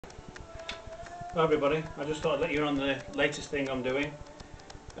Hi everybody, I just thought I'd let you on the latest thing I'm doing.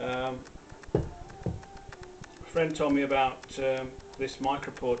 A friend told me about this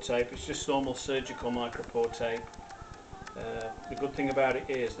micropore tape. It's just normal surgical micropore tape. The good thing about it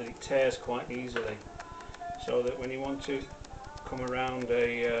is that it tears quite easily, so that when you want to come around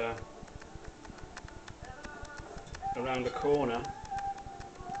a corner,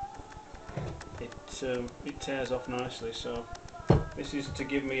 it tears off nicely. So this is to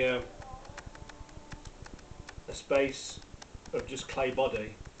give me a space of just clay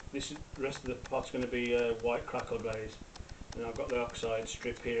body. The rest of the pot's going to be white crackle glaze, and I've got the oxide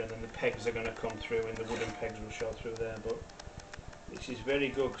strip here, and then the pegs are going to come through, and the wooden pegs will show through there. But this is very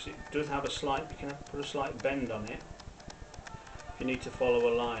good because it does have a slight, you can put a slight bend on it if you need to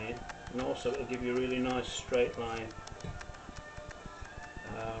follow a line, and also it'll give you a really nice straight line.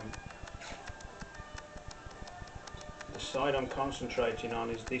 The side I'm concentrating on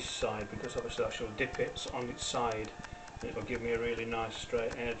is this side, because obviously I shall dip it on its side and it will give me a really nice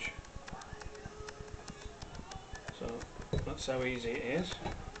straight edge. So that's how easy it is.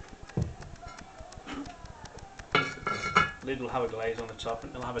 Lid will have a glaze on the top,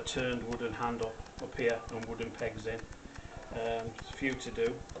 and it'll have a turned wooden handle up here and wooden pegs in. There's a few to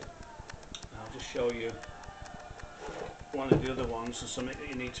do. I'll just show you one of the other ones. So something that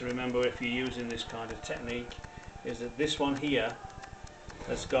you need to remember if you're using this kind of technique is that this one here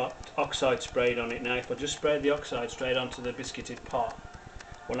has got oxide sprayed on it. Now if I just sprayed the oxide straight onto the biscuited pot,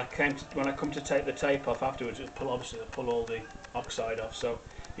 when I come to take the tape off afterwards, it'll pull all the oxide off. So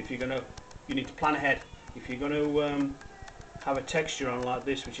if you're going to, you need to plan ahead. If you're going to have a texture on like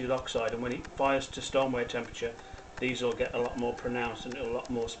this, which is oxide, and when it fires to stoneware temperature, these will get a lot more pronounced and a lot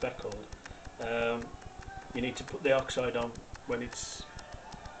more speckled. You need to put the oxide on when it's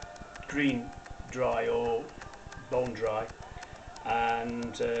green dry or bone dry,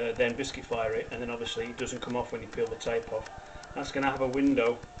 and then biscuit fire it, and then obviously it doesn't come off when you peel the tape off. That's going to have a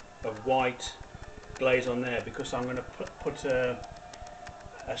window of white glaze on there, because I'm going to put a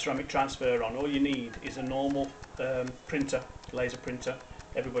ceramic transfer on. All you need is a normal printer, laser printer,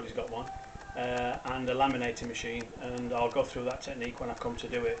 everybody's got one, and a laminating machine, and I'll go through that technique when I come to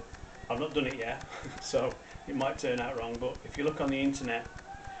do it. I've not done it yet, so it might turn out wrong, but if you look on the internet,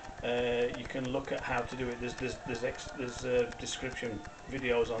 you can look at how to do it. There's description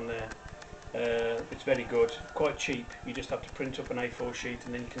videos on there. It's very good, quite cheap. You just have to print up an A4 sheet,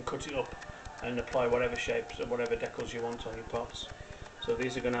 and then you can cut it up and apply whatever shapes or whatever decals you want on your pots. So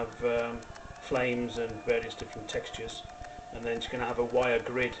these are going to have flames and various different textures, and then it's going to have a wire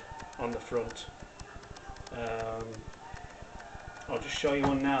grid on the front. I'll just show you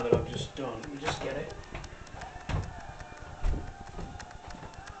one now that I've just done. Let me just get it.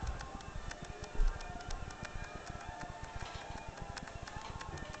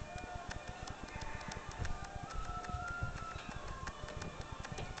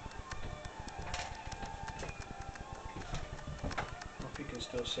 You can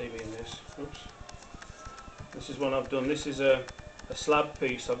still see me in this. Oops. This is one I've done. This is a slab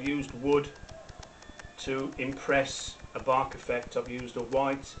piece. I've used wood to impress a bark effect. I've used a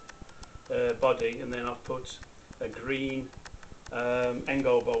white body, and then I've put a green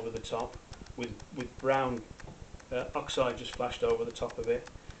engobe over the top with brown oxide just flashed over the top of it.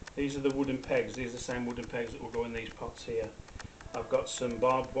 These are the wooden pegs. These are the same wooden pegs that will go in these pots here. I've got some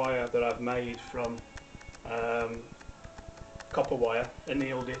barbed wire that I've made from copper wire,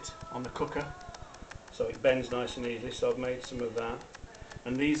 annealed it on the cooker so it bends nice and easily, so I've made some of that.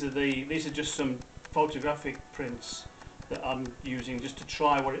 And these are just some photographic prints that I'm using just to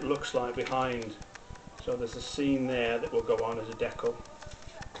try what it looks like behind. So there's a scene there that will go on as a decal,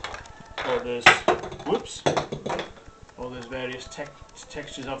 or there's various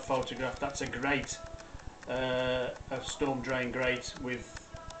textures I've photographed. That's a grate, a storm drain grate with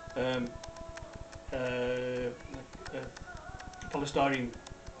polystyrene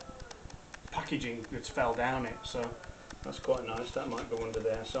packaging that's fell down it, so that's quite nice. That might go under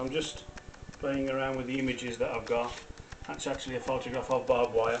there. So I'm just playing around with the images that I've got. That's actually a photograph of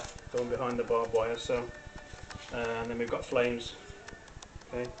barbed wire going behind the barbed wire. So and then we've got flames.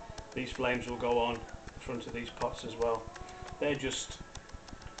 Okay, these flames will go on the front of these pots as well. They're just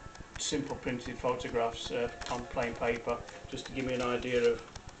simple printed photographs on plain paper, just to give me an idea of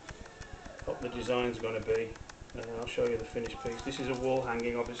what the design's going to be. I'll show you the finished piece. This is a wall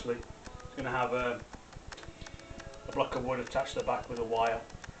hanging, obviously. It's going to have a block of wood attached to the back with a wire,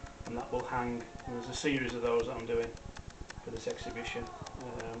 and that will hang. And there's a series of those that I'm doing for this exhibition.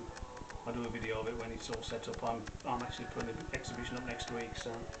 I'll do a video of it when it's all set up. I'm actually putting the exhibition up next week,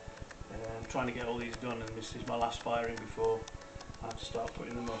 so I'm trying to get all these done, and this is my last firing before I have to start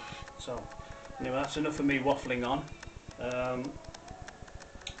putting them up. So Anyway, that's enough of me waffling on.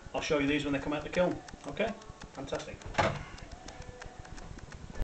 I'll show you these when they come out the kiln. Okay, fantastic.